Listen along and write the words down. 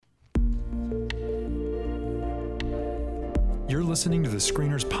You're listening to the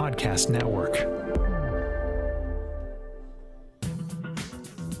Screeners Podcast Network.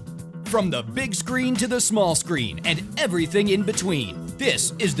 From the big screen to the small screen and everything in between,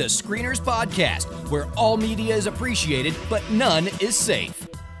 this is the Screeners Podcast, where all media is appreciated, but none is safe.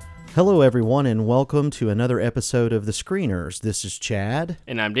 Hello, everyone, and welcome to another episode of The Screeners. This is Chad.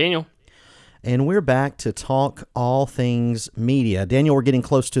 And I'm Daniel. And we're back to talk all things media. Daniel, we're getting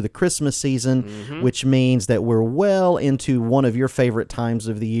close to the Christmas season, which means that we're well into one of your favorite times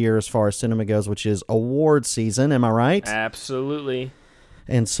of the year as far as cinema goes, which is award season. Am I right? Absolutely.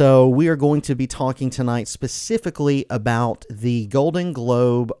 And so we are going to be talking tonight specifically about the Golden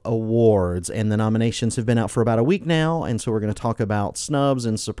Globe Awards, and the nominations have been out for about a week now, and so we're going to talk about snubs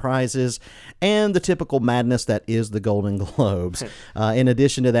and surprises and the typical madness that is the Golden Globes. In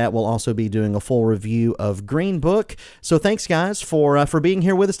addition to that, we'll also be doing a full review of Green Book. So thanks, guys, for being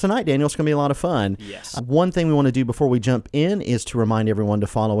here with us tonight. Daniel, it's going to be a lot of fun. Yes. One thing we want to do before we jump in is to remind everyone to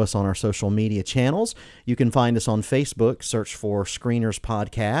follow us on our social media channels. You can find us on Facebook, search for Screeners Podcast.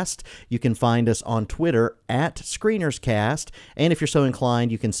 You can find us on Twitter at ScreenersCast, and if you're so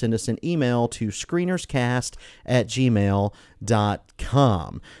inclined, you can send us an email to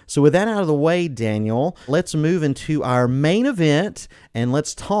screenerscast@gmail.com. So with that out of the way, Daniel, let's move into our main event, and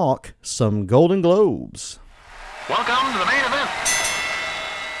let's talk some Golden Globes. Welcome to the main event.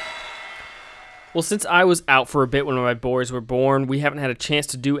 Well, since I was out for a bit when my boys were born, we haven't had a chance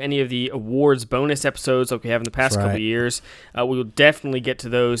to do any of the awards bonus episodes like we have in the past couple of years. We will definitely get to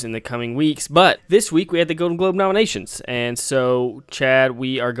those in the coming weeks. But this week we had the Golden Globe nominations. And so, Chad,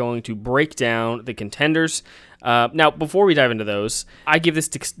 we are going to break down the contenders. Now, before we dive into those, I give this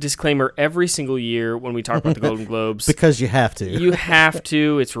disclaimer every single year when we talk about the Golden Globes. Because you have to. You have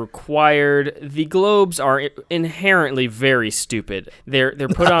to. It's required. The Globes are inherently very stupid. They're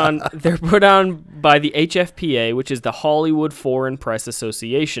put on by the HFPA, which is the Hollywood Foreign Press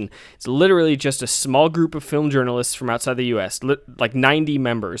Association. It's literally just a small group of film journalists from outside the U.S., like 90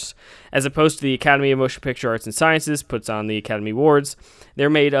 members, as opposed to the Academy of Motion Picture Arts and Sciences, puts on the Academy Awards. They're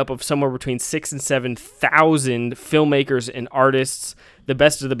made up of somewhere between 6,000 and 7,000 filmmakers and artists, the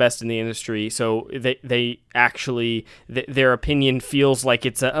best of the best in the industry. So they actually, their opinion feels like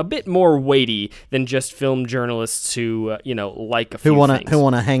it's a bit more weighty than just film journalists who, like a few things. Who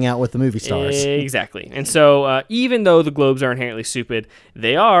want to hang out with the movie stars. Exactly. And so even though the Globes are inherently stupid,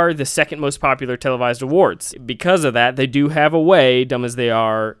 they are the second most popular televised awards. Because of that, they do have a way, dumb as they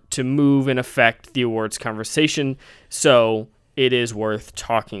are, to move and affect the awards conversation. So it is worth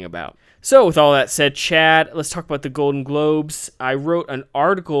talking about. So with all that said, Chad, let's talk about the Golden Globes. I wrote an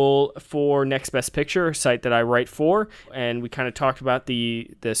article for Next Best Picture, a site that I write for, and we kind of talked about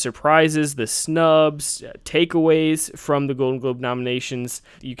the surprises, the snubs, takeaways from the Golden Globe nominations.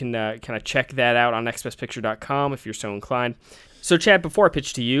 You can kind of check that out on nextbestpicture.com if you're so inclined. So, Chad, before I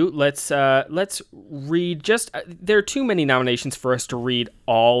pitch to you, let's read there are too many nominations for us to read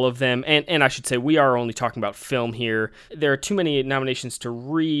all of them, and I should say we are only talking about film here. There are too many nominations to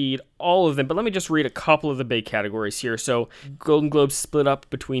read all of them, but let me just read a couple of the big categories here. So, Golden Globes split up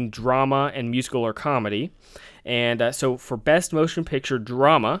between drama and musical or comedy, and so for Best Motion Picture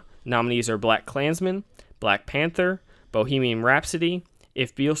Drama, nominees are BlacKkKlansman, Black Panther, Bohemian Rhapsody,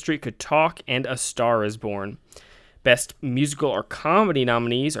 If Beale Street Could Talk, and A Star Is Born. Best Musical or Comedy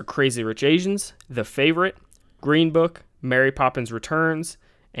nominees are Crazy Rich Asians, The Favorite, Green Book, Mary Poppins Returns,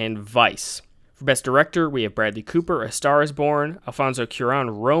 and Vice. For Best Director, we have Bradley Cooper, A Star Is Born, Alfonso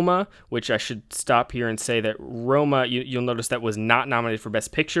Cuarón, Roma, which I should stop here and say that Roma, you'll notice that was not nominated for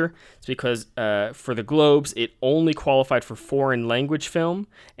Best Picture. It's because for the Globes, it only qualified for foreign language film,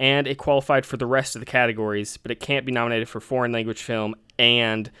 and it qualified for the rest of the categories, but it can't be nominated for foreign language film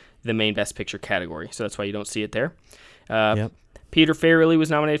and the main Best Picture category. So that's why you don't see it there. Peter Farrelly was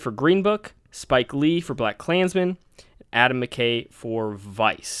nominated for Green Book, Spike Lee for BlacKkKlansman, Adam McKay for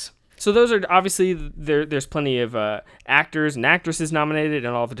Vice. So those are obviously, there's plenty of actors and actresses nominated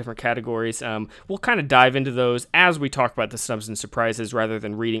in all the different categories. We'll kind of dive into those as we talk about the snubs and surprises rather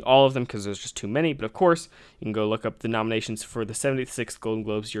than reading all of them because there's just too many. But of course, you can go look up the nominations for the 76th Golden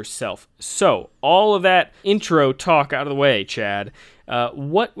Globes yourself. So all of that intro talk out of the way, Chad,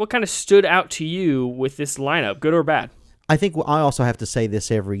 what kind of stood out to you with this lineup, good or bad? I think I also have to say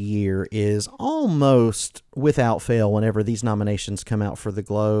this every year is almost without fail whenever these nominations come out for the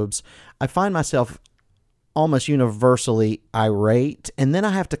Globes, I find myself almost universally irate, and then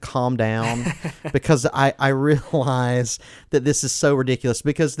I have to calm down because I realize that this is so ridiculous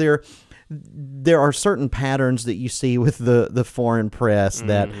because there are certain patterns that you see with the foreign press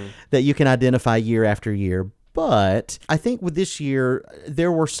that you can identify year after year. But I think with this year,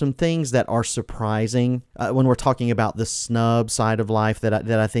 there were some things that are surprising when we're talking about the snub side of life that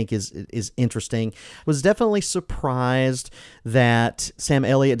I think is interesting. Was definitely surprised that Sam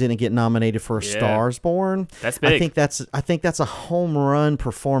Elliott didn't get nominated for Stars Born. That's big. I think that's a home run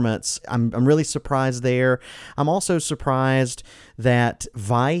performance. I'm really surprised there. I'm also surprised that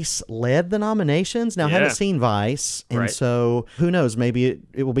Vice led the nominations. Now, I haven't seen Vice, and so who knows? Maybe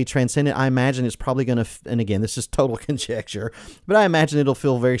it will be transcendent. I imagine it's probably going to, and again, this is total conjecture, but I imagine it'll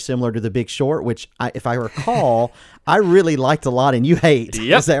feel very similar to The Big Short, which, if I recall, I really liked a lot and you hate.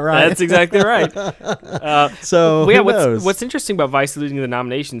 Yep, is that right? That's exactly right. So who knows? What's interesting about Vice leading the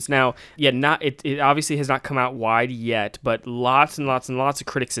nominations now? It obviously has not come out wide yet, but lots and lots and lots of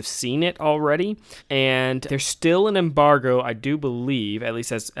critics have seen it already, and there's still an embargo, I do believe, at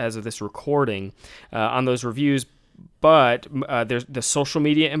least as of this recording, on those reviews. But there's the social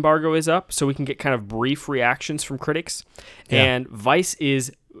media embargo is up, so we can get kind of brief reactions from critics. Yeah. And Vice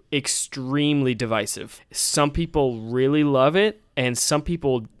is extremely divisive. Some people really love it, and some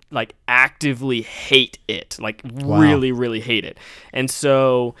people like actively hate it, like really, really hate it. And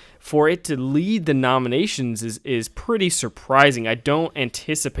so for it to lead the nominations is pretty surprising. I don't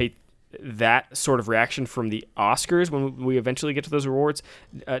anticipate that sort of reaction from the Oscars when we eventually get to those awards,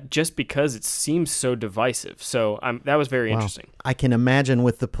 just because it seems so divisive. So that was very interesting. I can imagine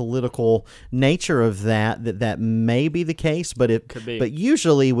with the political nature of that may be the case, but it could be. But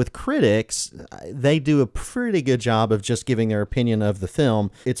usually with critics, they do a pretty good job of just giving their opinion of the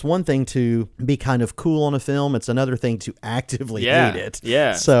film. It's one thing to be kind of cool on a film; it's another thing to actively hate it.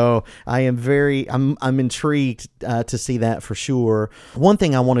 Yeah. So I'm intrigued to see that for sure. One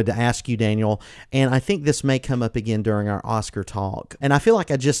thing I wanted to ask you, Daniel, and I think this may come up again during our Oscar talk, and I feel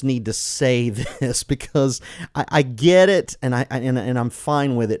like I just need to say this because I get it, and I'm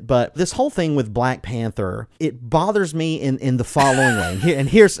fine with it, but this whole thing with Black Panther, it bothers me in the following way. And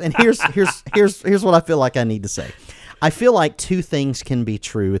here's what I feel like I need to say. I feel like two things can be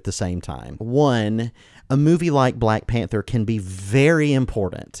true at the same time. One, a movie like Black Panther can be very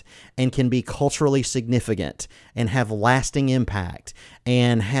important and can be culturally significant and have lasting impact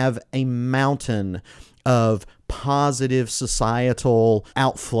and have a mountain of positive societal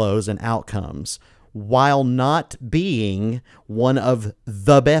outflows and outcomes, while not being one of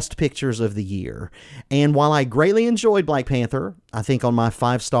the best pictures of the year. And while I greatly enjoyed Black Panther, I think on my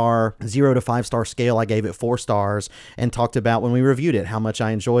 0 to 5 star scale, I gave it 4 stars and talked about when we reviewed it how much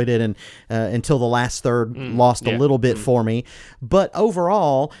I enjoyed it, and until the last third lost a little bit for me. But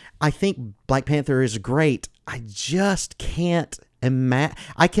overall, I think Black Panther is great. I just can't imagine.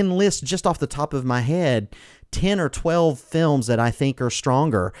 I can list just off the top of my head 10 or 12 films that I think are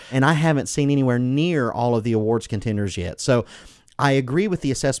stronger, and I haven't seen anywhere near all of the awards contenders yet. So I agree with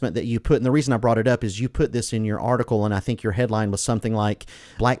the assessment that you put, and the reason I brought it up is you put this in your article, and I think your headline was something like,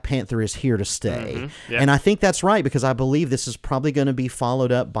 Black Panther is here to stay. Mm-hmm. Yeah. And I think that's right, because I believe this is probably going to be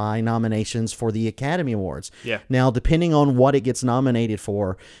followed up by nominations for the Academy Awards. Yeah. Now, depending on what it gets nominated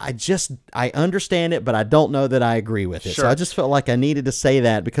for, I understand it, but I don't know that I agree with it. Sure. So I just felt like I needed to say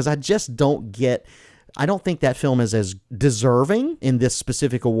that, because I just don't get... I don't think that film is as deserving in this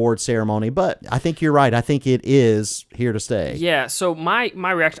specific award ceremony, but I think you're right. I think it is here to stay. Yeah. So my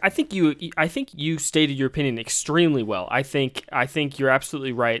reaction, I think you stated your opinion extremely well. I think you're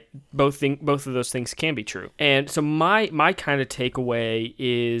absolutely right. Both of those things can be true. And so my kind of takeaway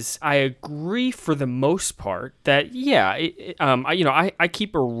is I agree for the most part that I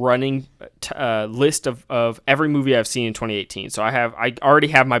keep a running list of every movie I've seen in 2018. So I already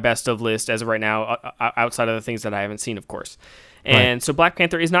have my best of list as of right now. Outside of the things that I haven't seen, of course. And so Black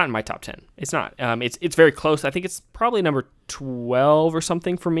Panther is not in my top 10. It's not. It's very close. I think it's probably number 12 or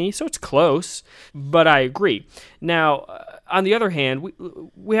something for me, so it's close, but I agree. Now, on the other hand,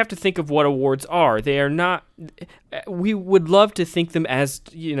 we have to think of what awards are. They are not... We would love to think them as,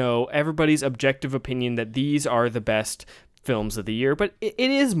 everybody's objective opinion that these are the best films of the year, but it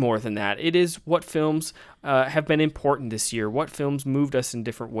is more than that. It is what films have been important this year, what films moved us in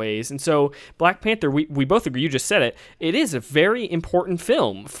different ways. And so Black Panther, we both agree, you just said it, it is a very important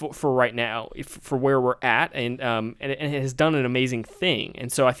film for right now, for where we're at, and it has done an amazing thing.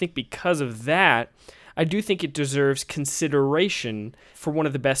 And so I think because of that, I do think it deserves consideration for one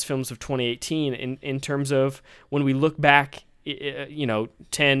of the best films of 2018 in terms of when we look back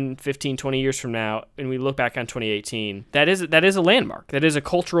 10, 15, 20 years from now, and we look back on 2018, that is a landmark. That is a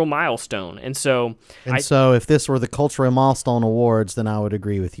cultural milestone. And so... So if this were the Cultural Milestone Awards, then I would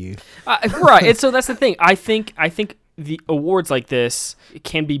agree with you. Right. And so that's the thing. I think the awards like this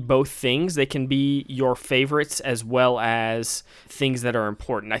can be both things. They can be your favorites as well as things that are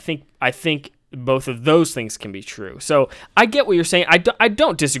important. I think both of those things can be true. So I get what you're saying. I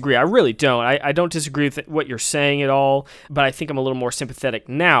don't disagree. I really don't. I don't disagree with what you're saying at all, but I think I'm a little more sympathetic.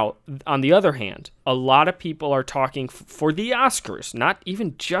 Now, on the other hand, a lot of people are talking for the Oscars, not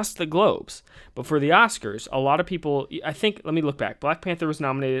even just the Globes, but for the Oscars, a lot of people, I think, let me look back. Black Panther was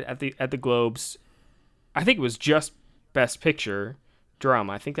nominated at the Globes. I think it was just Best Picture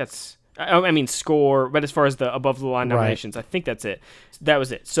drama. I think that's... I mean score, but as far as the above the line nominations, I think that's it. That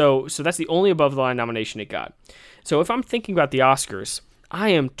was it. So that's the only above the line nomination it got. So if I'm thinking about the Oscars, I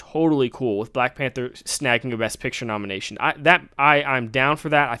am totally cool with Black Panther snagging a Best Picture nomination. I'm down for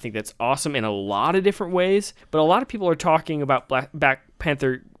that. I think that's awesome in a lot of different ways. But a lot of people are talking about Black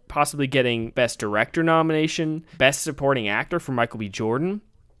Panther possibly getting Best Director nomination, Best Supporting Actor for Michael B. Jordan.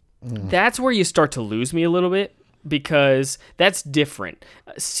 That's where you start to lose me a little bit, because that's different.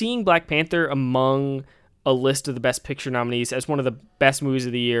 Seeing Black Panther among a list of the Best Picture nominees as one of the best movies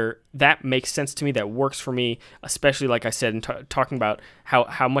of the year, that makes sense to me. That works for me, especially, like I said, in talking about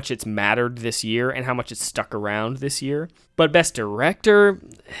how much it's mattered this year and how much it's stuck around this year. But Best Director,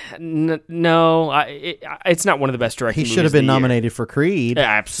 no, it's not one of the best directing movies. He should have been nominated for Creed.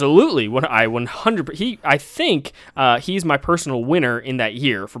 Absolutely. I think he's my personal winner in that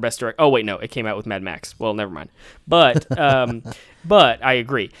year for Best Director. Oh, wait, no, it came out with Mad Max. Well, never mind. But but I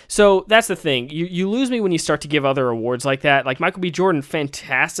agree. So that's the thing. You lose me when you start to give other awards like that. Like Michael B. Jordan,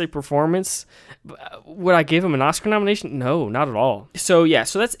 fantastic performance. Would I give him an Oscar nomination? No, not at all. So yeah,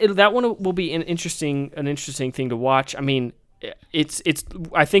 so that one will be an interesting thing to watch. I mean, it's.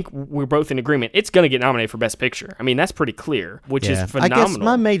 I think we're both in agreement. It's going to get nominated for Best Picture. I mean, that's pretty clear, which is phenomenal. I guess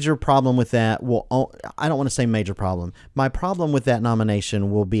my major problem with that, I don't want to say major problem. My problem with that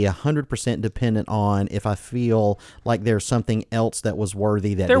nomination will be 100% dependent on if I feel like there's something else that was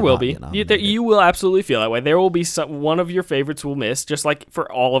worthy that there did will not be. get nominated. You will absolutely feel that way. There will be one of your favorites will miss, just like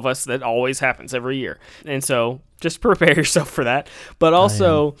for all of us. That always happens every year, and so. Just prepare yourself for that. But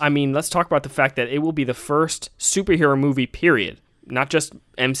also, I mean, let's talk about the fact that it will be the first superhero movie, period. Not just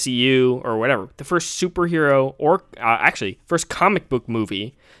MCU or whatever. The first superhero or actually first comic book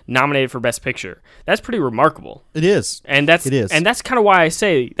movie nominated for Best Picture. That's pretty remarkable. It is. And that's kind of why I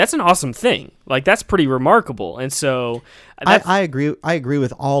say that's an awesome thing. Like, that's pretty remarkable. And so I agree. I agree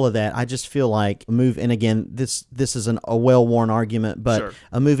with all of that. I just feel like a movie, and again, this is a well-worn argument, but Sure.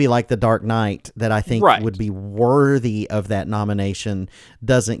 a movie like The Dark Knight that I think would be worthy of that nomination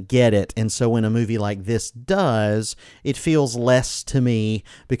doesn't get it. And so when a movie like this does, it feels less to me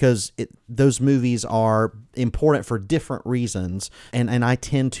because those movies are important for different reasons, and I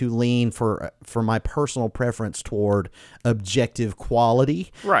tend to lean for my personal preference toward objective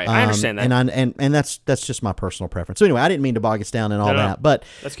quality. Right, I understand that, and that's just my personal preference. So anyway, I didn't mean to bog us down and all that, but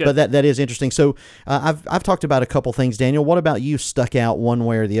that's good. But that is interesting. So I've talked about a couple things. Daniel, what about you? Stuck out one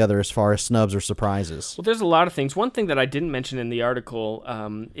way or the other as far as snubs or surprises? Well, there's a lot of things. One thing that I didn't mention in the article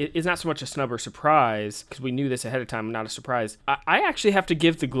is not so much a snub or surprise, because we knew this ahead of time, not a surprise. I actually have to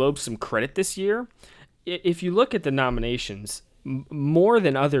give the Globe some credit this year. If you look at the nominations, more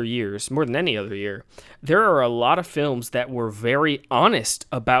than any other year, there are a lot of films that were very honest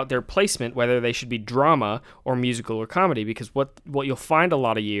about their placement, whether they should be drama or musical or comedy, because what you'll find a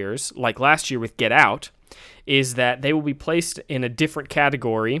lot of years, like last year with Get Out, is that they will be placed in a different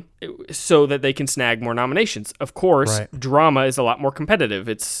category so that they can snag more nominations. Of course, drama is a lot more competitive.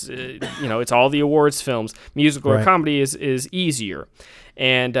 It's it's all the awards films. Musical or comedy is easier.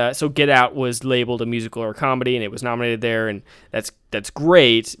 And so Get Out was labeled a musical or a comedy, and it was nominated there, and that's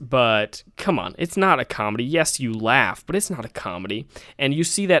great, but come on, it's not a comedy. Yes, you laugh, but it's not a comedy. And you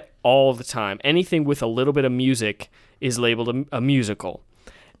see that all the time. Anything with a little bit of music is labeled a musical.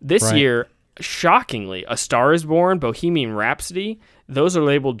 This year, shockingly, A Star is Born, Bohemian Rhapsody, those are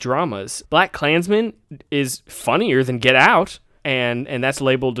labeled dramas. Black Klansman is funnier than Get Out, and that's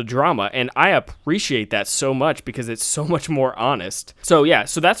labeled a drama, and I appreciate that so much because it's so much more honest. So yeah,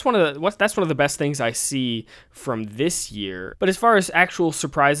 so that's one of the best things I see from this year. But as far as actual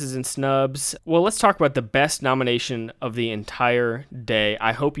surprises and snubs, well, let's talk about the best nomination of the entire day.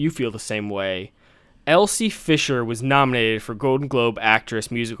 I hope you feel the same way. Elsie Fisher was nominated for Golden Globe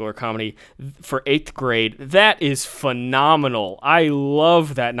Actress, Musical or Comedy for 8th Grade. That is phenomenal. I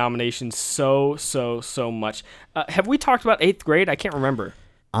love that nomination so much. Have we talked about 8th Grade? I can't remember.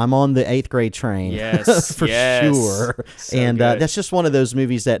 I'm on the 8th grade train. Yes, for sure. So and good. That's just one of those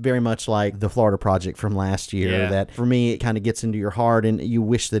movies that very much like The Florida Project from last year, that for me, it kind of gets into your heart and you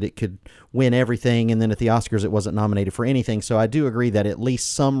wish that it could win everything, and then at the Oscars it wasn't nominated for anything. So I do agree that at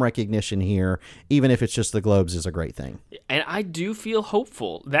least some recognition here, even if it's just the Globes, is a great thing. And I do feel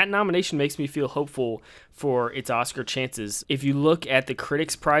hopeful. That nomination makes me feel hopeful for its Oscar chances. If you look at the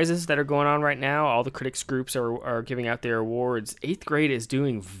critics' prizes that are going on right now, all the critics groups are giving out their awards. Eighth Grade is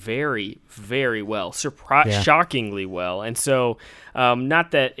doing very, very well, shockingly well. And so,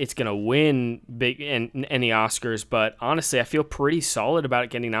 not that it's going to win big in any Oscars, but honestly, I feel pretty solid about it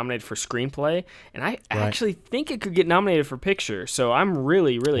getting nominated for screenplay. And I actually think it could get nominated for picture. So I'm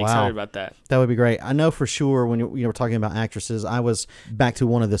really, really excited about that. That would be great. I know for sure when you were talking about actresses, I was back to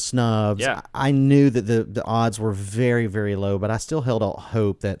one of the snubs. Yeah. I knew that the odds were very, very low, but I still held out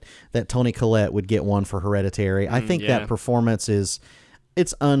hope that Toni Collette would get one for Hereditary. I think that performance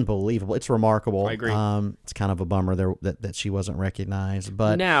it's unbelievable. It's remarkable. I agree. It's kind of a bummer there that she wasn't recognized.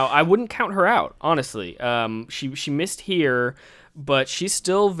 But now, I wouldn't count her out, honestly. She missed here, but she's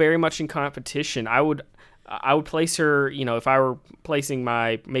still very much in competition. I would place her, if I were making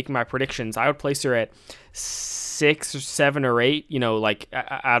my predictions, I would place her at 6 or 7 or 8,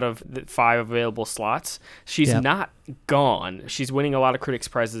 out of the 5 available slots. She's not gone. She's winning a lot of critics'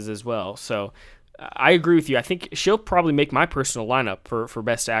 prizes as well. So I agree with you. I think she'll probably make my personal lineup for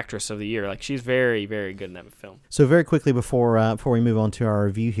Best Actress of the Year. Like, she's very, very good in that film. So very quickly before we move on to our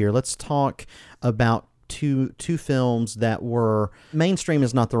review here, let's talk about two films that were mainstream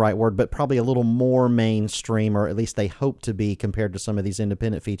is not the right word, but probably a little more mainstream, or at least they hope to be compared to some of these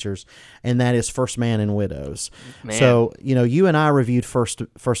independent features, and that is First Man and Widows. Man. So, you and I reviewed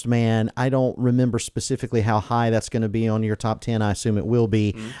First Man. I don't remember specifically how high that's going to be on your top 10. I assume it will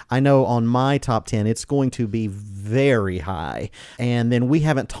be. I know on my top 10, it's going to be very high. And then we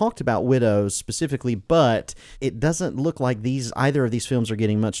haven't talked about Widows specifically, but it doesn't look like either of these films are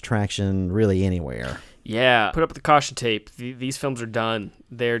getting much traction really anywhere. Yeah, put up the caution tape. These films are done.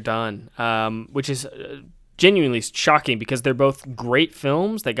 They're done, which is genuinely shocking because they're both great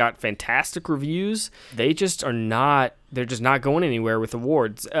films. They got fantastic reviews. They just are not. They're just not going anywhere with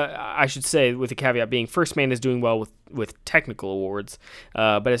awards. I should say, with the caveat being, First Man is doing well with technical awards,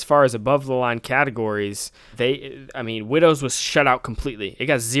 but as far as above the line categories, Widows was shut out completely. It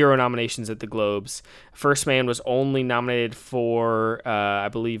got 0 nominations at the Globes. First Man was only nominated for, I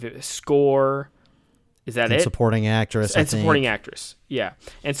believe, score. Is that it? Supporting actress. And supporting actress, yeah.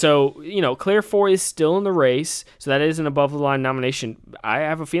 And so, Claire Foy is still in the race, so that is an above-the-line nomination. I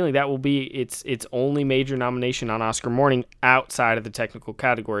have a feeling that will be its only major nomination on Oscar morning outside of the technical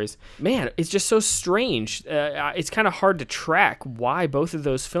categories. Man, it's just so strange. It's kind of hard to track why both of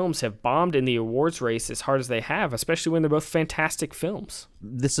those films have bombed in the awards race as hard as they have, especially when they're both fantastic films.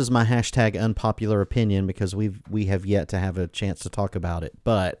 This is my hashtag unpopular opinion because we have yet to have a chance to talk about it,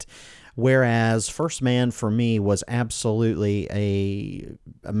 but whereas First Man for me was absolutely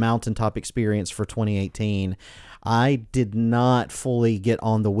a mountaintop experience for 2018, I did not fully get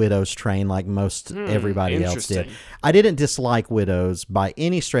on the Widows train like most everybody else did. I didn't dislike Widows by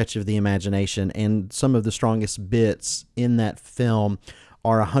any stretch of the imagination, and some of the strongest bits in that film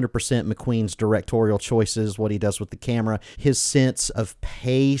are 100% McQueen's directorial choices, what he does with the camera. His sense of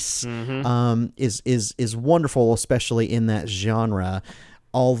pace is wonderful, especially in that genre.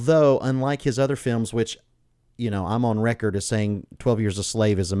 Although, unlike his other films, which, I'm on record as saying 12 Years a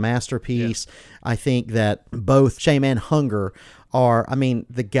Slave is a masterpiece, I think that both Shame and Hunger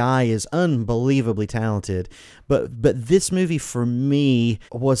the guy is unbelievably talented, but this movie for me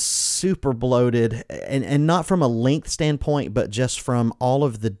was super bloated, and not from a length standpoint, but just from all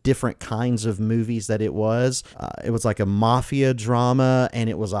of the different kinds of movies that it was. It was like a mafia drama, and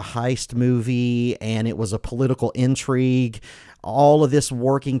it was a heist movie, and it was a political intrigue. All of this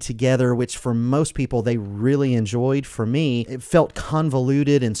working together, which for most people they really enjoyed. For me, it felt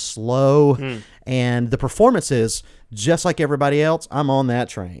convoluted and slow, and the performances, just like everybody else, I'm on that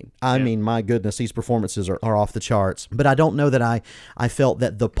train. I mean, my goodness, these performances are off the charts. But I don't know that I felt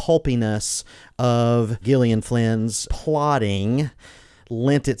that the pulpiness of Gillian Flynn's plotting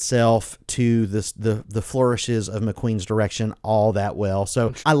lent itself to the flourishes of McQueen's direction all that well.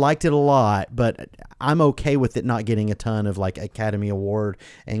 So I liked it a lot, but I'm okay with it not getting a ton of like Academy Award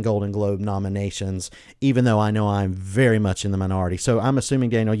and Golden Globe nominations, even though I know I'm very much in the minority. So I'm assuming,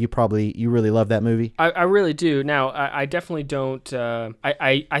 Daniel, you really love that movie. I really do. Now, I definitely don't.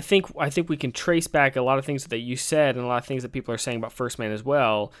 I think we can trace back a lot of things that you said and a lot of things that people are saying about First Man as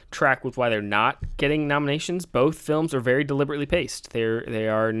well. Track with why they're not getting nominations. Both films are very deliberately paced. They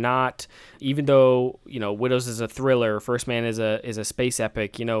are not, even though Widows is a thriller, First Man is a space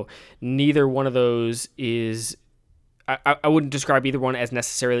epic. Neither one of those is. I wouldn't describe either one as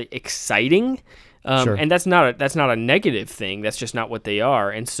necessarily exciting. Sure. And that's not a negative thing. That's just not what they are.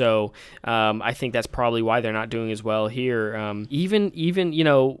 And so I think that's probably why they're not doing as well here. Even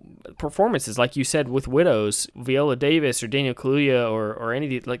performances like you said with Widows, Viola Davis or Daniel Kaluuya or any of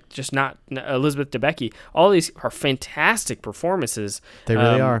these, like just not Elizabeth Debicki. All these are fantastic performances. They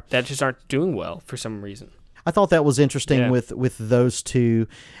really are. That just aren't doing well for some reason. I thought that was interesting with those two.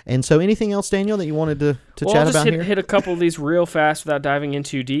 And so anything else, Daniel, that you wanted to chat about here? Hit a couple of these real fast without diving in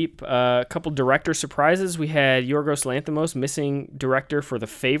too deep. A couple director surprises. We had Yorgos Lanthimos, missing director for The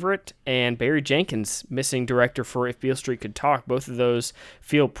Favorite, and Barry Jenkins, missing director for If Beale Street Could Talk. Both of those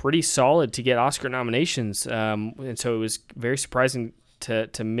feel pretty solid to get Oscar nominations. And so it was very surprising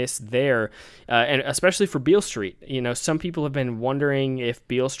to miss there, and especially for Beale Street. Some people have been wondering if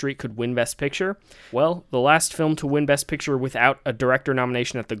Beale Street could win Best Picture. Well, the last film to win Best Picture without a director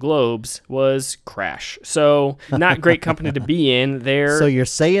nomination at the Globes was Crash. So not great company to be in there. So you're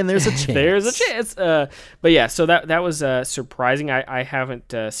saying there's a chance. There's a chance. But yeah, so that was surprising. I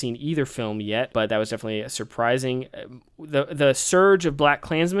haven't seen either film yet, but that was definitely surprising. The surge of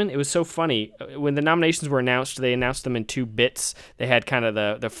BlacKkKlansman, it was so funny. When the nominations were announced, they announced them in two bits. They had kind of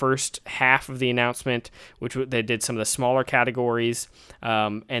the first half of the announcement, which they did some of the smaller categories,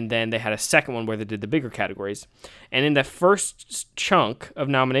 and then they had a second one where they did the bigger categories. And in the first chunk of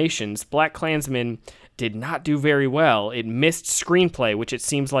nominations, BlacKkKlansman did not do very well. It missed screenplay, which it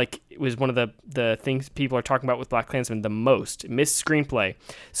seems like it was one of the things people are talking about with BlacKkKlansman the most. It missed screenplay.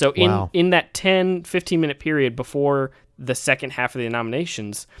 So in that 10, 15-minute period before the second half of the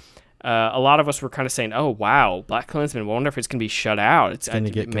nominations, a lot of us were kind of saying, "Oh wow, BlacKkKlansman. I wonder if it's going to be shut out.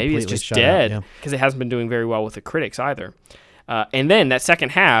 Maybe it's just dead because it hasn't been doing very well with the critics either." And then that second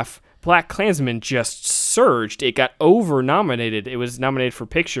half, BlacKkKlansman just surged. It got over-nominated. It was nominated for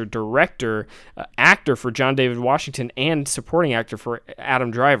picture, director, actor for John David Washington, and supporting actor for Adam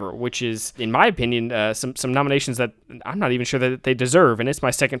Driver, which is, in my opinion, some nominations that I'm not even sure that they deserve, and it's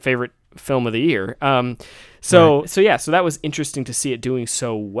my second favorite film of the year. So that was interesting to see it doing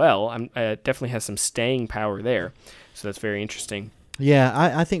so well. It definitely has some staying power there. So that's very interesting. Yeah,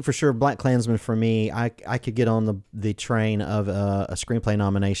 I think for sure BlacKkKlansman for me, I could get on the train of a screenplay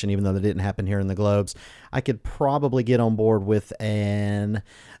nomination, even though that didn't happen here in the Globes. I could probably get on board with an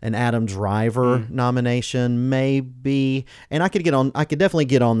Adam Driver nomination, maybe, and I could definitely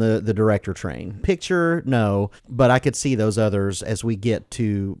get on the director train. Picture, no, but I could see those others as we get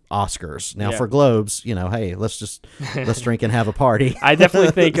to Oscars. Now for Globes, hey, let's drink and have a party. I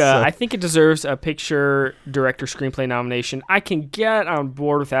definitely think I think it deserves a picture, director, screenplay nomination. I can get on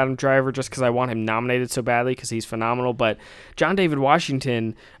board with Adam Driver just because I want him nominated so badly because he's phenomenal. But John David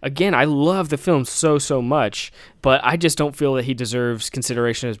Washington, again, I love the film so much, but I just don't feel that he deserves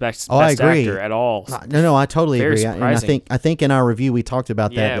consideration as best actor at all. No, I totally agree. And I think in our review we talked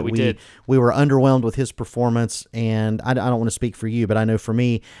about that. Yeah, we did. We were underwhelmed with his performance, and I don't want to speak for you, but I know for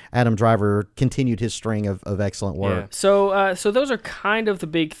me, Adam Driver continued his string of excellent work. Yeah. So those are kind of the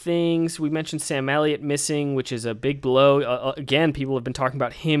big things. We mentioned Sam Elliott missing, which is a big blow. Again, people have been talking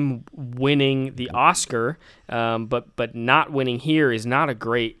about him winning the Oscar, but not winning here is not a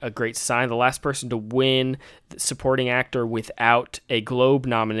great sign. The last person to win supporting actor without a Globe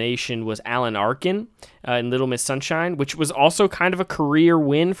nomination was Alan Arkin in Little Miss Sunshine, which was also kind of a career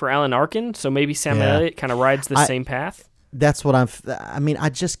win for Alan Arkin. So maybe Sam Elliott kind of rides the same path. That's what I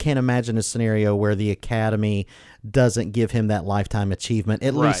just can't imagine a scenario where the Academy doesn't give him that lifetime achievement,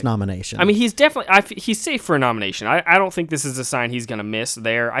 at least nomination. I mean, he's definitely he's safe for a nomination. I don't think this is a sign he's going to miss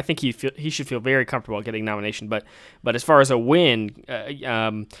there. I think he should feel very comfortable getting nomination. But as far as a win,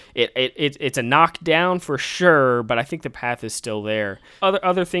 it's a knockdown for sure. But I think the path is still there.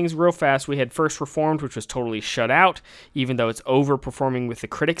 Other things real fast. We had First Reformed, which was totally shut out, even though it's overperforming with the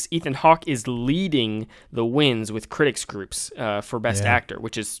critics. Ethan Hawke is leading the wins with critics groups for Best Actor,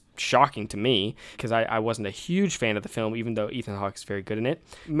 which is shocking to me because I wasn't a huge fan of the film, even though Ethan Hawke is very good in it.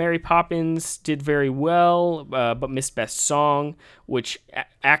 Mary Poppins did very well, but missed Best Song, which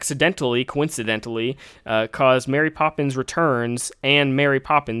coincidentally, caused Mary Poppins Returns and Mary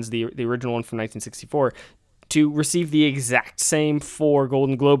Poppins, the original one from 1964, to receive the exact same 4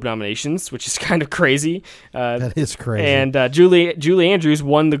 Golden Globe nominations, which is kind of crazy. That is crazy. And Julie Andrews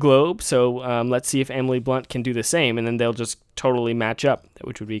won the Globe, so let's see if Emily Blunt can do the same, and then they'll just totally match up,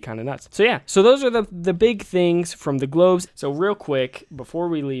 which would be kind of nuts. So those are the big things from the Globes. So real quick, before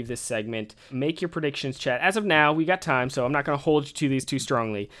we leave this segment, make your predictions, chat. As of now, we got time, so I'm not going to hold you to these too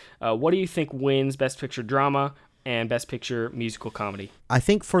strongly. What do you think wins Best Picture Drama and Best Picture Musical Comedy? I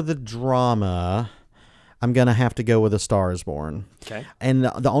think for the drama, I'm going to have to go with A Star is Born. Okay. And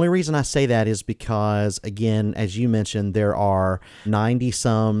the only reason I say that is because, again, as you mentioned, there are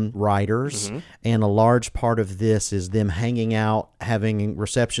 90-some writers, and a large part of this is them hanging out, having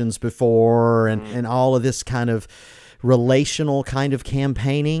receptions before, and all of this kind of relational kind of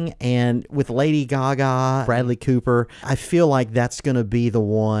campaigning. And with Lady Gaga, Bradley Cooper, I feel like that's going to be the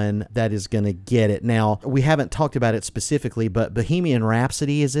one that is going to get it. Now, we haven't talked about it specifically, but Bohemian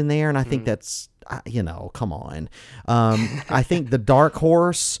Rhapsody is in there, and I think that's, come on. I think the dark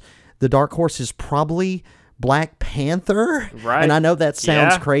horse is probably Black Panther. Right. And I know that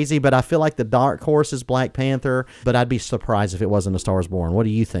sounds crazy, but I feel like the dark horse is Black Panther, but I'd be surprised if it wasn't A Star is Born. What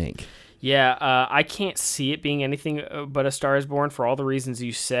do you think? Yeah, I can't see it being anything but A Star is Born for all the reasons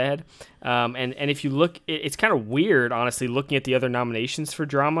you said. And if you look, it's kind of weird, honestly, looking at the other nominations for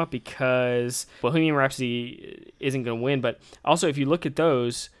drama, because Bohemian Rhapsody isn't going to win. But also, if you look at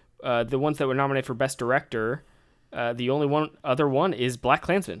those, the ones that were nominated for Best Director, the only other one is Black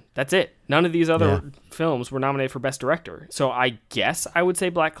Klansman. That's it. None of these other films were nominated for Best Director. So I guess I would say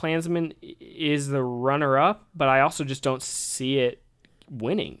Black Klansman is the runner-up, but I also just don't see it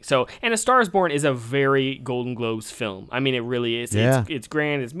winning. So, and A Star is Born is a very Golden Globes film. I mean, it really is. Yeah. It's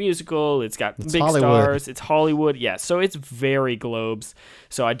grand. It's musical. It's got big Hollywood. stars. It's Hollywood. Yeah. So it's very Globes.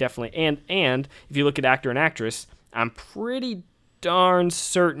 So I definitely, and if you look at actor and actress, I'm pretty darn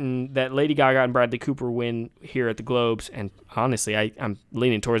certain that Lady Gaga and Bradley Cooper win here at the Globes, and honestly, I'm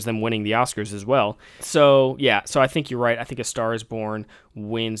leaning towards them winning the Oscars as well. So yeah, so I think you're right. I think A Star is Born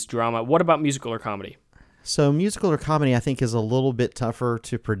wins drama. What about musical or comedy? So musical or comedy, I think, is a little bit tougher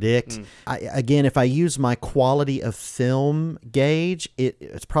to predict. Again, if I use my quality of film gauge,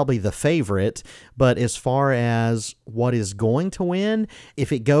 it's probably The Favorite. But as far as what is going to win,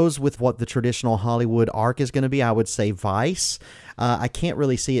 if it goes with what the traditional Hollywood arc is going to be, I would say Vice. I can't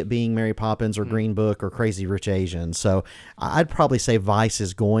really see it being Mary Poppins or Green Book or Crazy Rich Asians. So I'd probably say Vice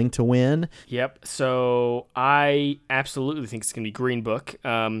is going to win. Yep. So I absolutely think it's going to be Green Book.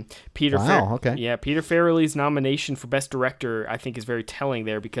 Peter Farrelly's nomination for Best Director, I think, is very telling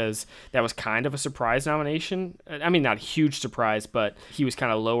there, because that was kind of a surprise nomination. I mean, not a huge surprise, but he was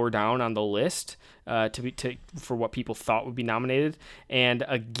kind of lower down on the list for what people thought would be nominated. And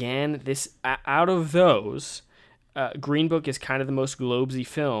again, this out of those, Green Book is kind of the most Globesy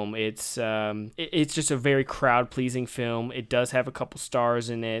film. It's just a very crowd-pleasing film. It does have a couple stars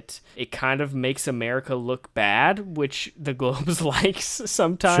in it. It kind of makes America look bad, which the Globes likes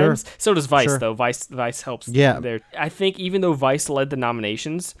sometimes. Sure. So does Vice, Sure. though. Vice helps Yeah. there. I think even though Vice led the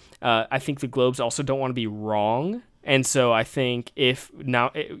nominations, I think the Globes also don't want to be wrong. And so I think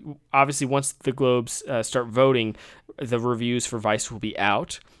obviously once the Globes start voting, the reviews for Vice will be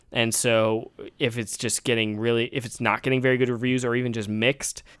out. And so if it's not getting very good reviews or even just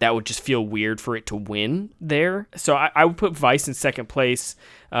mixed, that would just feel weird for it to win there. So I would put Vice in second place.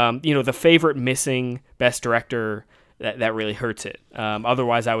 The Favorite missing Best Director, that really hurts it.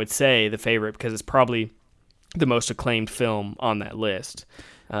 Otherwise, I would say The Favorite, because it's probably the most acclaimed film on that list.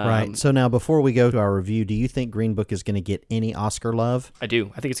 Right. So now, before we go to our review, do you think Green Book is going to get any Oscar love? I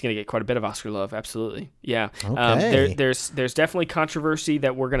do. I think it's going to get quite a bit of Oscar love. Absolutely. Yeah. Okay. There's definitely controversy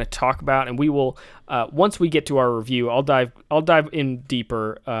that we're going to talk about, and we will once we get to our review, I'll dive in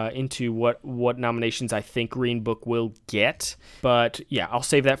deeper into what nominations I think Green Book will get. But yeah, I'll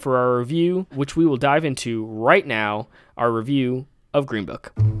save that for our review, which we will dive into right now. Our review of Green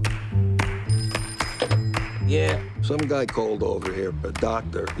Book. Yeah, some guy called over here, a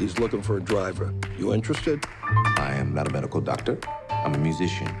doctor. He's looking for a driver. You interested? I am not a medical doctor. I'm a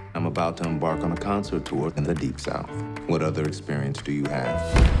musician. I'm about to embark on a concert tour in the Deep South. What other experience do you have?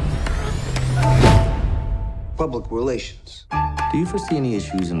 Public relations. Do you foresee any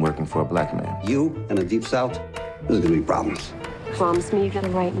issues in working for a black man? You in the Deep South? There's gonna be problems. Promise me you're gonna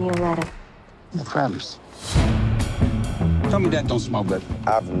write me a letter. I promise. Tell me that don't smell good.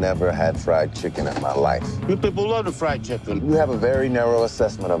 I've never had fried chicken in my life. You people love the fried chicken. You have a very narrow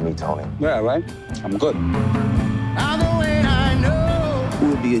assessment of me, Tony. Yeah, right? I'm good. You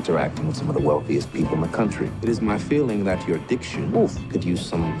will be interacting with some of the wealthiest people in the country. It is my feeling that your diction could use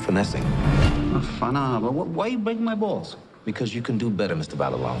some finessing. But why you breaking my balls? Because you can do better, Mr.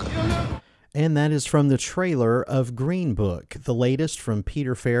 Valalonga. And that is from the trailer of Green Book, the latest from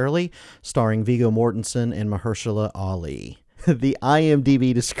Peter Farrelly, starring Viggo Mortensen and Mahershala Ali. The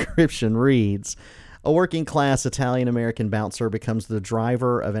IMDb description reads, A working-class Italian-American bouncer becomes the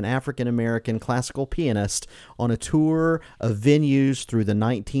driver of an African-American classical pianist on a tour of venues through the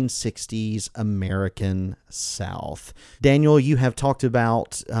 1960s American South. Daniel, you have talked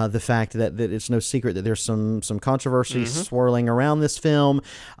about the fact that it's no secret that there's some controversy swirling around this film.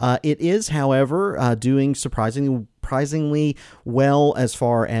 It is, however, doing surprisingly well as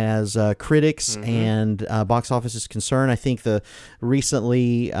far as critics and box office is concerned. I think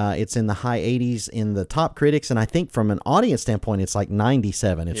recently it's in the high 80s in the top critics, and I think from an audience standpoint it's like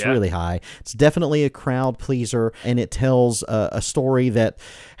 97. It's really high. It's definitely a crowd pleaser, and it tells a story that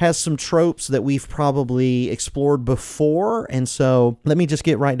has some tropes that we've probably explored before. And so let me just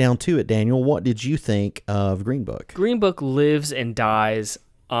get right down to it, Daniel. What did you think of Green Book? Green Book lives and dies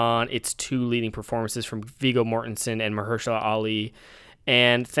on its two leading performances from Viggo Mortensen and Mahershala Ali.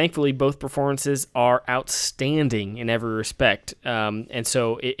 And thankfully, both performances are outstanding in every respect. And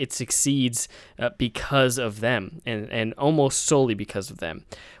so it succeeds because of them, and almost solely because of them.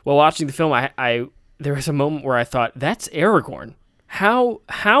 While watching the film, there was a moment where I thought, that's Aragorn. How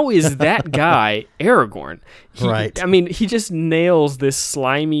is that guy Aragorn? Right. I mean, he just nails this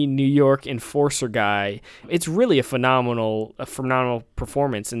slimy New York enforcer guy. It's really a phenomenal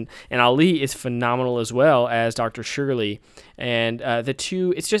performance, and Ali is phenomenal as well as Dr. Shirley. And the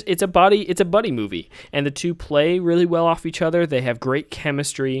two, it's a buddy movie, and the two play really well off each other. They have great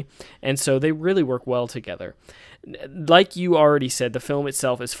chemistry, and so they really work well together. Like you already said, the film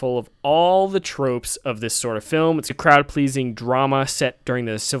itself is full of all the tropes of this sort of film. It's a crowd-pleasing drama set during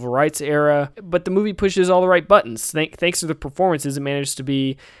the Civil Rights era, but the movie pushes all the right buttons. Thanks to the performances, it manages to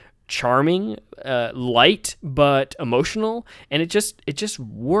be charming, light, but emotional, and it just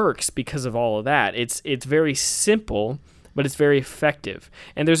works because of all of that. It's very simple, but it's very effective.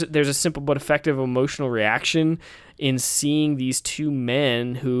 And there's a simple but effective emotional reaction in seeing these two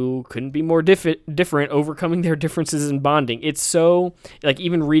men who couldn't be more different overcoming their differences and bonding. It's so, like,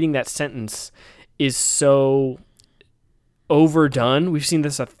 even reading that sentence is so overdone. We've seen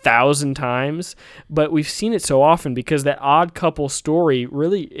this 1,000 times, but we've seen it so often because that odd couple story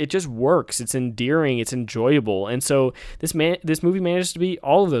really, it just works. It's endearing, it's enjoyable. And so this movie manages to be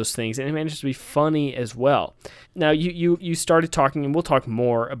all of those things, and it manages to be funny as well. Now, you started talking, and we'll talk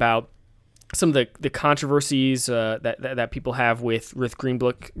more about some of the controversies that people have with Green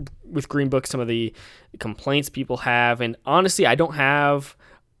Book, some of the complaints people have, and honestly, I don't have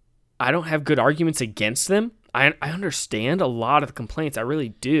good arguments against them. I understand a lot of the complaints. I really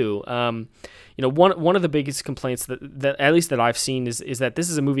do. One of the biggest complaints that at least that I've seen is that this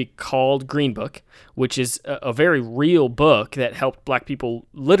is a movie called Green Book, which is a very real book that helped Black people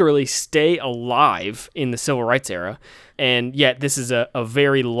literally stay alive in the Civil Rights era. And yet this is a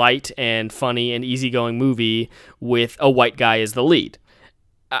very light and funny and easygoing movie with a white guy as the lead.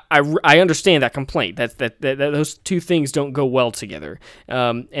 I understand that complaint. That those two things don't go well together.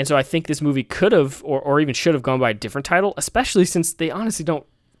 And so I think this movie could have or even should have gone by a different title, especially since they honestly don't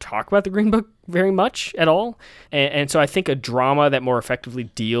talk about the Green Book very much at all. And so I think a drama that more effectively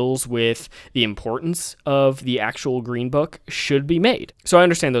deals with the importance of the actual Green Book should be made. So I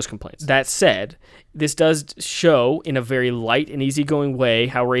understand those complaints. That said, this does show in a very light and easygoing way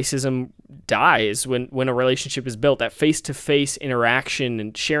how racism dies when a relationship is built. That face-to-face interaction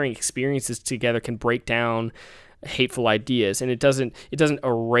and sharing experiences together can break down hateful ideas, and it doesn't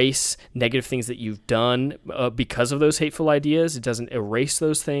erase negative things that you've done because of those hateful ideas. It doesn't erase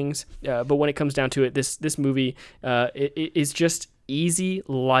those things, but when it comes down to it, this movie it is just easy,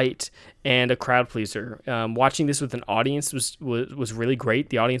 light, and a crowd pleaser. Watching this with an audience was really great.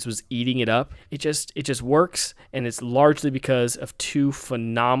 The audience was eating it up. It just works, and it's largely because of two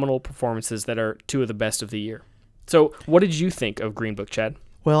phenomenal performances that are two of the best of the year. So what did you think of Green Book, Chad?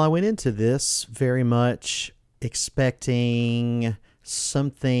 Well, I went into this very much expecting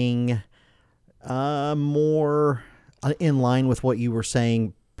something more in line with what you were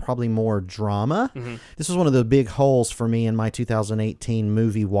saying, probably more drama. Mm-hmm. This was one of the big holes for me in my 2018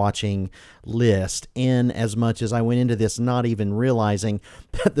 movie watching list, in as much as I went into this not even realizing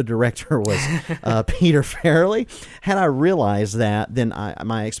that the director was Peter Farrelly. Had I realized that, then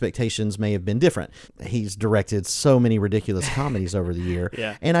my expectations may have been different. He's directed so many ridiculous comedies over the year.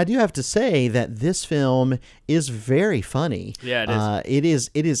 Yeah. And I do have to say that this film is very funny. Yeah, it is.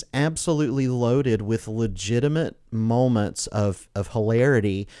 It is absolutely loaded with legitimate moments of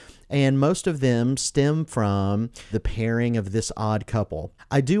hilarity, and most of them stem from the pairing of this odd couple.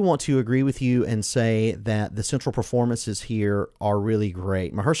 I do want to agree with you and say that the central performances here are really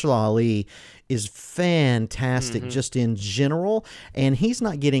great. Mahershala Ali is fantastic just in general, and he's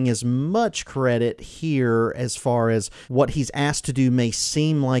not getting as much credit here as far as what he's asked to do may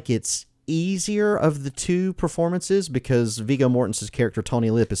seem like it's easier of the two performances because Viggo Mortensen's character Tony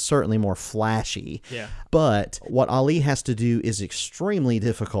Lip is certainly more flashy. Yeah. But what Ali has to do is extremely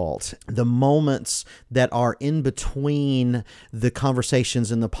difficult. The moments that are in between the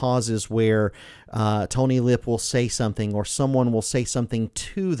conversations and the pauses where Tony Lip will say something or someone will say something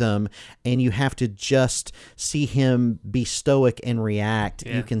to them and you have to just see him be stoic and react.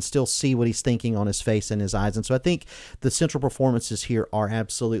 Yeah. You can still see what he's thinking on his face and his eyes. And so I think the central performances here are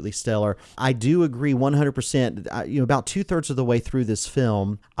absolutely stellar. I do agree 100%. About 2/3 of the way through this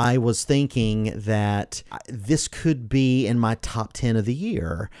film, I was thinking that this could be in my top 10 of the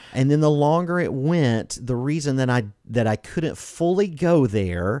year. And then the longer it went, the reason that I couldn't fully go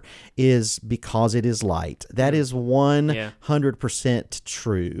there is because it is light. That is 100%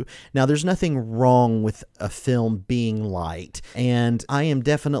 true. Now, there's nothing wrong with a film being light. And I am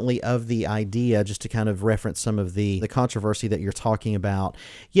definitely of the idea, just to kind of reference some of the controversy that you're talking about.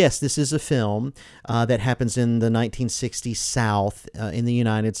 Yes, this is a film that happens in the 1960s South in the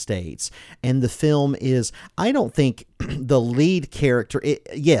United States. And the film is, I don't think the lead character,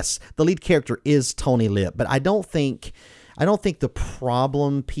 yes, the lead character is Tony Lip, but I don't think the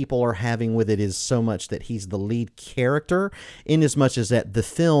problem people are having with it is so much that he's the lead character, in as much as that the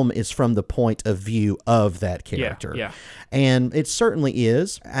film is from the point of view of that character. Yeah. And it certainly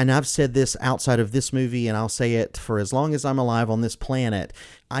is. And I've said this outside of this movie, and I'll say it for as long as I'm alive on this planet.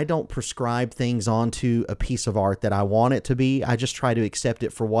 I don't prescribe things onto a piece of art that I want it to be. I just try to accept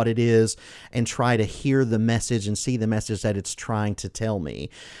it for what it is and try to hear the message and see the message that it's trying to tell me.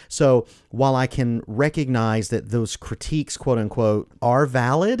 So while I can recognize that those critiques, quote unquote, are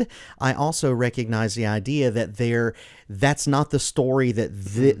valid, I also recognize the idea that that's not the story that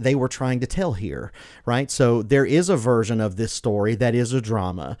they were trying to tell here, right? So there is a version of this story that is a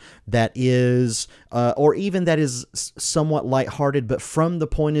drama, that is, or even that is somewhat lighthearted, but from the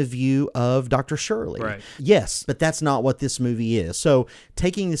point of view of Dr. Shirley. Right. Yes, but that's not what this movie is. So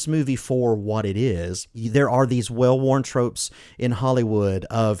taking this movie for what it is, there are these well-worn tropes in Hollywood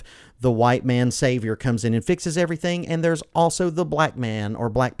of the white man savior comes in and fixes everything, and there's also the black man or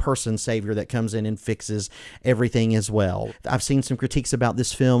black person savior that comes in and fixes everything as well. I've seen some critiques about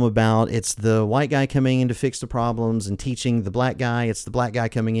this film about it's the white guy coming in to fix the problems and teaching the black guy, it's the black guy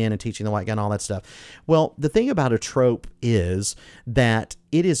coming in and teaching the white guy and all that stuff. Well, the thing about a trope is that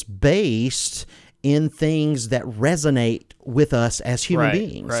it is based in things that resonate with us as human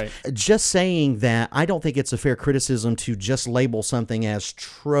beings. Right. Just saying that, I don't think it's a fair criticism to just label something as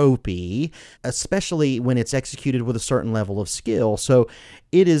tropey, especially when it's executed with a certain level of skill. So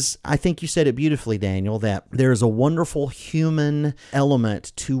it is, I think you said it beautifully, Daniel, that there's a wonderful human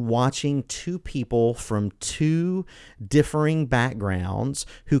element to watching two people from two differing backgrounds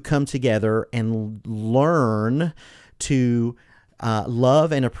who come together and learn to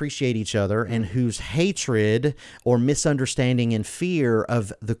love and appreciate each other, and whose hatred or misunderstanding and fear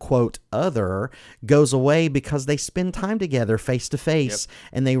of the quote other goes away because they spend time together face to face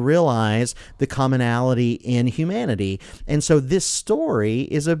and they realize the commonality in humanity. And so this story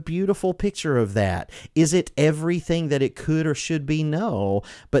is a beautiful picture of that. Is it everything that it could or should be? No.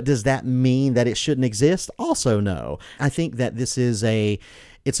 But does that mean that it shouldn't exist? Also no. I think that this is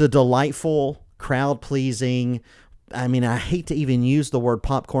it's a delightful, crowd-pleasing, I mean, I hate to even use the word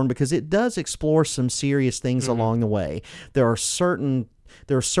popcorn because it does explore some serious things along the way. There are certain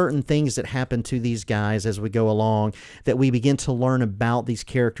things that happen to these guys as we go along that we begin to learn about these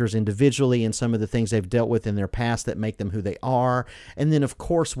characters individually and some of the things they've dealt with in their past that make them who they are. And then, of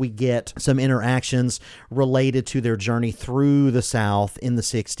course, we get some interactions related to their journey through the South in the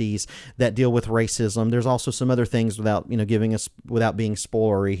 60s that deal with racism. There's also some other things without being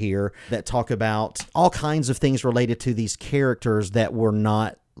spoilery here that talk about all kinds of things related to these characters that were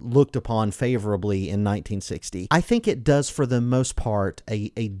not looked upon favorably in 1960. I think it does, for the most part,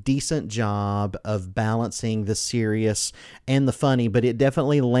 a decent job of balancing the serious and the funny, but it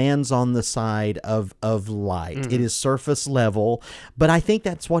definitely lands on the side of light. It is surface level, but I think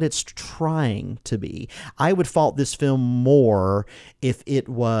that's what it's trying to be. I would fault this film more if it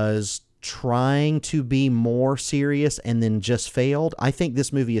was trying to be more serious and then just failed. I think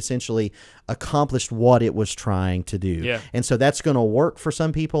this movie essentially accomplished what it was trying to do. Yeah. And so that's going to work for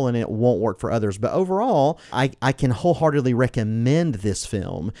some people and it won't work for others. But overall, I can wholeheartedly recommend this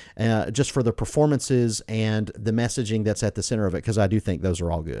film just for the performances and the messaging that's at the center of it, because I do think those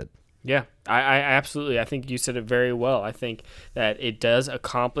are all good. Yeah, I absolutely. I think you said it very well. I think that it does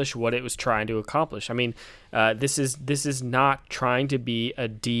accomplish what it was trying to accomplish. I mean, this is not trying to be a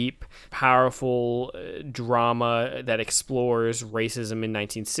deep, powerful drama that explores racism in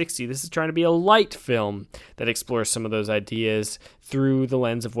 1960. This is trying to be a light film that explores some of those ideas through the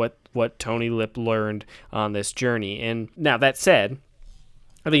lens of what Tony Lip learned on this journey. And now that said,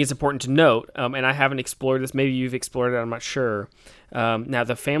 I think it's important to note, and I haven't explored this, maybe you've explored it, I'm not sure. Now,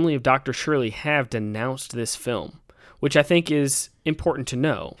 the family of Dr. Shirley have denounced this film, which I think is important to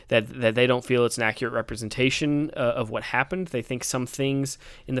know, that they don't feel it's an accurate representation of what happened. They think some things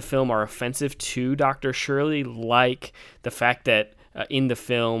in the film are offensive to Dr. Shirley, like the fact that in the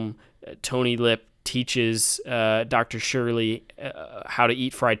film, Tony Lip teaches Dr. Shirley how to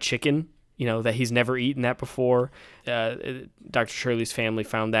eat fried chicken. That he's never eaten that before. Dr. Shirley's family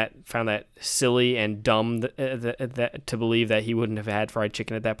found that silly and dumb that to believe that he wouldn't have had fried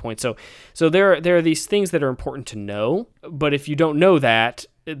chicken at that point. So there are these things that are important to know, but if you don't know that,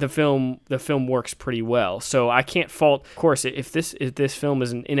 the film works pretty well. So I can't fault, of course, if this film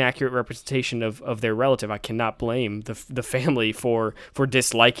is an inaccurate representation of their relative, I cannot blame the family for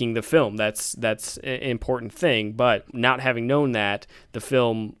disliking the film. That's an important thing. But not having known that, the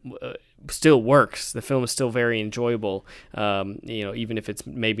film still works. The film is still very enjoyable, even if it's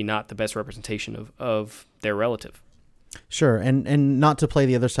maybe not the best representation of their relative. Sure, and not to play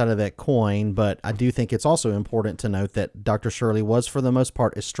the other side of that coin, but I do think it's also important to note that Dr. Shirley was, for the most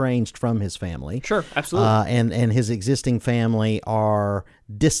part, estranged from his family. Sure, absolutely. And his existing family are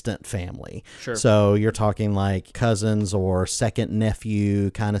distant family. Sure. So you're talking like cousins or second nephew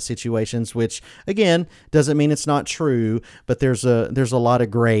kind of situations, which, again, doesn't mean it's not true, but there's a lot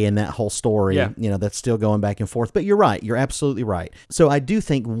of gray in that whole story, that's still going back and forth. But you're right. You're absolutely right. So I do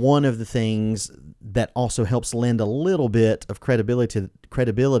think one of the things that also helps lend a little bit of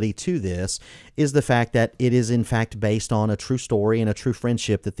credibility to this is the fact that it is in fact based on a true story and a true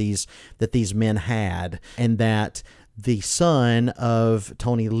friendship that these men had, and that the son of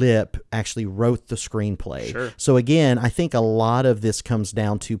Tony Lip actually wrote the screenplay. Sure. So again, I think a lot of this comes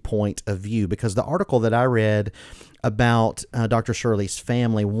down to point of view, because the article that I read about Dr. Shirley's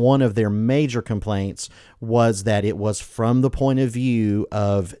family, one of their major complaints was that it was from the point of view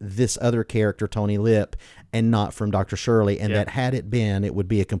of this other character, Tony Lip, and not from Dr. Shirley, and that had it been, it would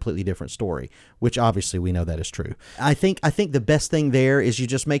be a completely different story, which obviously we know that is true. I think the best thing there is you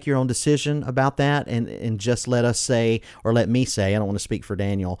just make your own decision about that, and just let me say, I don't want to speak for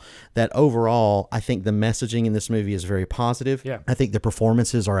Daniel, that overall, I think the messaging in this movie is very positive. Yeah. I think the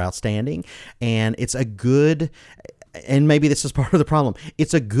performances are outstanding, and it's a good... And maybe this is part of the problem.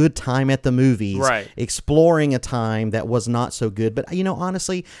 It's a good time at the movies, right, exploring a time that was not so good. But,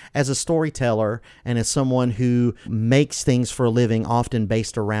 honestly, as a storyteller and as someone who makes things for a living, often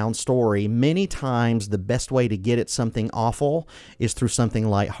based around story, many times the best way to get at something awful is through something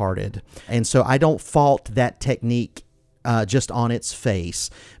lighthearted. And so I don't fault that technique just on its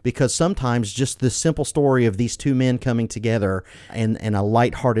face, because sometimes just the simple story of these two men coming together and a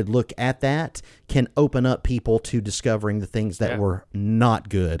lighthearted look at that can open up people to discovering the things that were not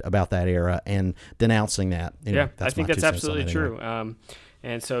good about that era and denouncing that. I think that's absolutely true.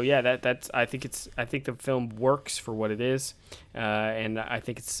 And so, that's. I think the film works for what it is, and I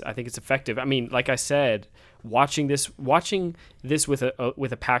think it's effective. I mean, like I said, watching this with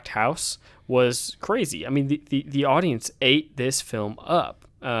a packed house was crazy. I mean, the audience ate this film up.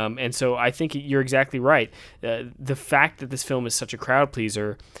 And so I think you're exactly right. The fact that this film is such a crowd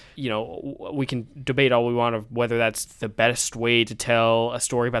pleaser, we can debate all we want of whether that's the best way to tell a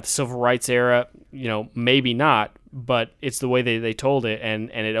story about the civil rights era. Maybe not, but it's the way they told it, and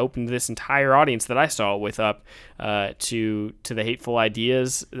it opened this entire audience that I saw with up to the hateful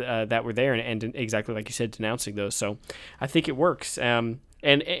ideas that were there, and exactly like you said, denouncing those. So I think it works. And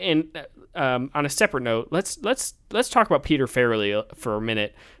on a separate note, let's talk about Peter Farrelly for a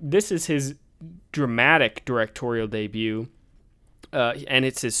minute. This is his dramatic directorial debut, and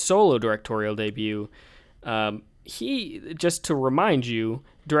it's his solo directorial debut. He, just to remind you,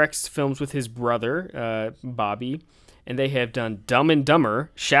 directs films with his brother, Bobby, and they have done Dumb and Dumber,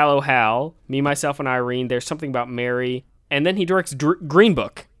 Shallow Hal, Me, Myself, and Irene, There's Something About Mary, and then he directs Green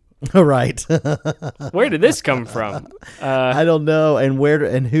Book. Right. Where did this come from? I don't know.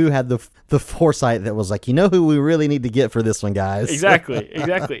 And who had the foresight that was like, who we really need to get for this one, guys? Exactly.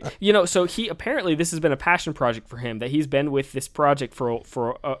 So he apparently, this has been a passion project for him, that he's been with this project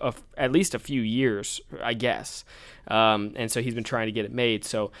for at least a few years, I guess. And so he's been trying to get it made.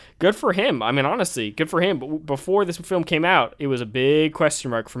 So good for him. I mean, honestly, good for him. But before this film came out, it was a big question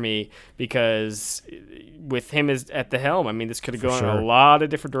mark for me, because with him at the helm, I mean, this could have gone in a lot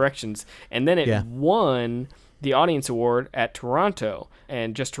of different directions. directions. And then it won the Audience Award at Toronto.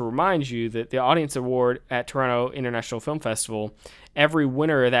 And just to remind you that the Audience Award at Toronto International Film Festival, every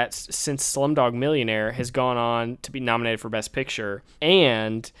winner of that since Slumdog Millionaire has gone on to be nominated for Best Picture,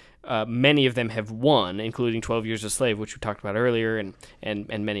 and many of them have won, including 12 Years a Slave, which we talked about earlier,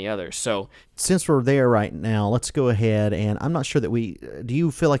 and many others. So since we're there right now, let's go ahead, and I'm not sure that do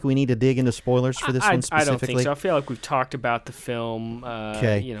you feel like we need to dig into spoilers for this one specifically? I don't think so. I feel like we've talked about the film,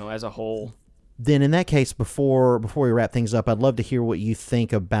 as a whole. Then in that case, before we wrap things up, I'd love to hear what you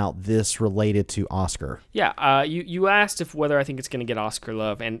think about this related to Oscar. Yeah, you asked whether I think it's going to get Oscar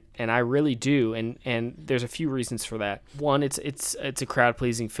love, and I really do, and there's a few reasons for that. One, it's a crowd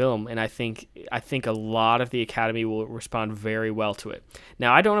pleasing film, and I think a lot of the Academy will respond very well to it.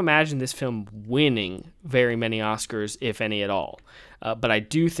 Now, I don't imagine this film winning very many Oscars, if any at all, but I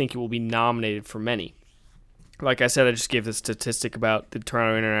do think it will be nominated for many. Like I said, I just gave the statistic about the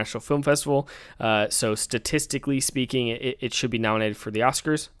Toronto International Film Festival. So statistically speaking, it should be nominated for the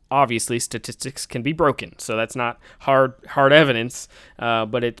Oscars. Obviously, statistics can be broken, so that's not hard evidence,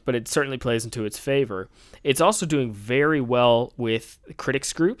 but it certainly plays into its favor. It's also doing very well with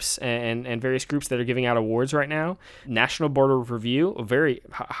critics groups and various groups that are giving out awards right now. National Board of Review, a very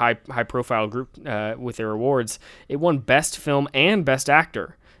high profile group with their awards, it won Best Film and Best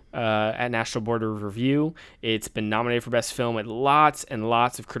Actor at National Board of Review. It's been nominated for Best Film at lots and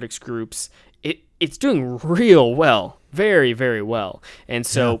lots of critics groups. It's doing real well, very, very well. And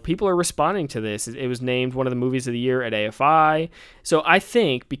so people are responding to this. It was named one of the movies of the year at AFI. So I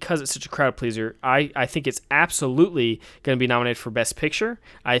think because it's such a crowd pleaser, I think it's absolutely going to be nominated for Best Picture.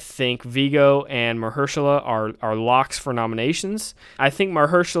 I think Viggo and Mahershala are locks for nominations. I think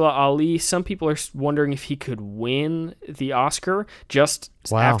Mahershala Ali, some people are wondering if he could win the Oscar just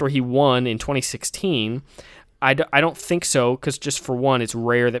after he won in 2016. I don't think so, because just for one, it's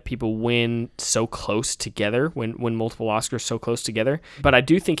rare that people win so close together, when multiple Oscars so close together. But I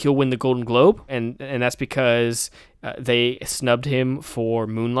do think he'll win the Golden Globe, and that's because they snubbed him for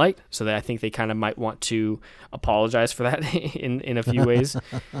Moonlight, so that I think they kind of might want to apologize for that in a few ways.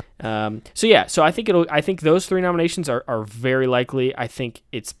 So I think those three nominations are very likely. I think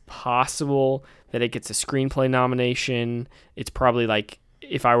it's possible that it gets a screenplay nomination. It's probably like,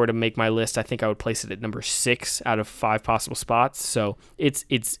 if I were to make my list, I think I would place it at number 6 out of 5 possible spots. So it's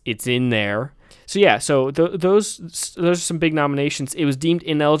in there. So yeah, those are some big nominations. It was deemed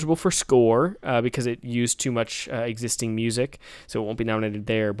ineligible for score because it used too much existing music, so it won't be nominated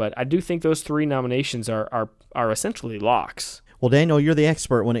there. But I do think those 3 nominations are essentially locks. Well, Daniel, you're the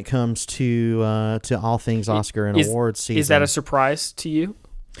expert when it comes to all things Oscar and awards season. Is that a surprise to you?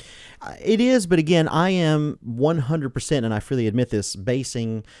 It is, but again, I am 100%, and I freely admit this,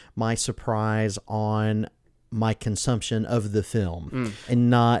 basing my surprise on my consumption of the film and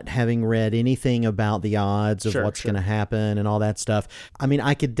not having read anything about the odds of what's going to happen and all that stuff. I mean,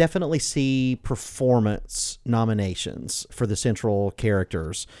 I could definitely see performance nominations for the central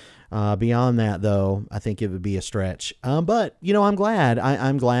characters. Beyond that, though, I think it would be a stretch. But, I'm glad.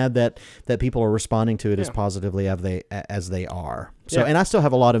 I'm glad that people are responding to it as positively as they are. So, and I still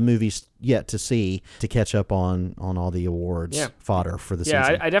have a lot of movies yet to see to catch up on all the awards fodder for the season.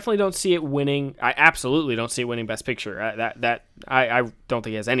 Yeah, I definitely don't see it winning. I absolutely don't see it winning Best Picture. I don't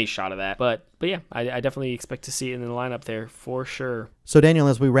think it has any shot of that. But yeah, I definitely expect to see it in the lineup there for sure. So, Daniel,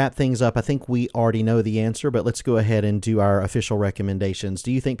 as we wrap things up, I think we already know the answer, but let's go ahead and do our official recommendations.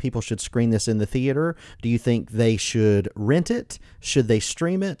 Do you think people should screen this in the theater? Do you think they should rent it? Should they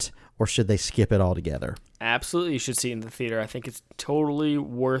stream it? Or should they skip it altogether? Absolutely, you should see it in the theater. I think it's totally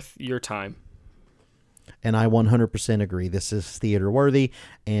worth your time. And I 100% agree. This is theater worthy,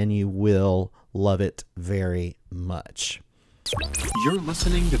 and you will love it very much. You're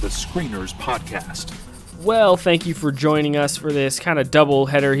listening to the Screeners Podcast. Well, thank you for joining us for this kind of double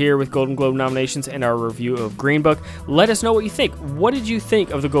header here with Golden Globe nominations and our review of Green Book. Let us know what you think. What did you think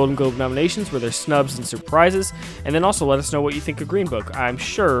of the Golden Globe nominations? Were there snubs and surprises? And then also let us know what you think of Green Book. I'm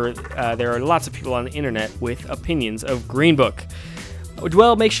sure there are lots of people on the internet with opinions of Green Book.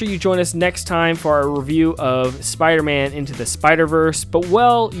 Well, make sure you join us next time for our review of Spider-Man Into the Spider-Verse. But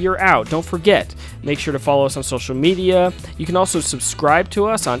while you're out, don't forget, make sure to follow us on social media. You can also subscribe to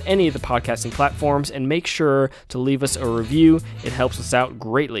us on any of the podcasting platforms, and make sure to leave us a review. It helps us out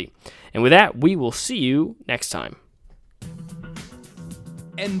greatly. And with that, we will see you next time.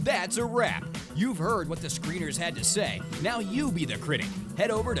 And that's a wrap. You've heard what the screeners had to say. Now you be the critic. Head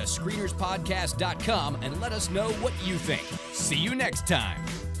over to screenerspodcast.com and let us know what you think. See you next time.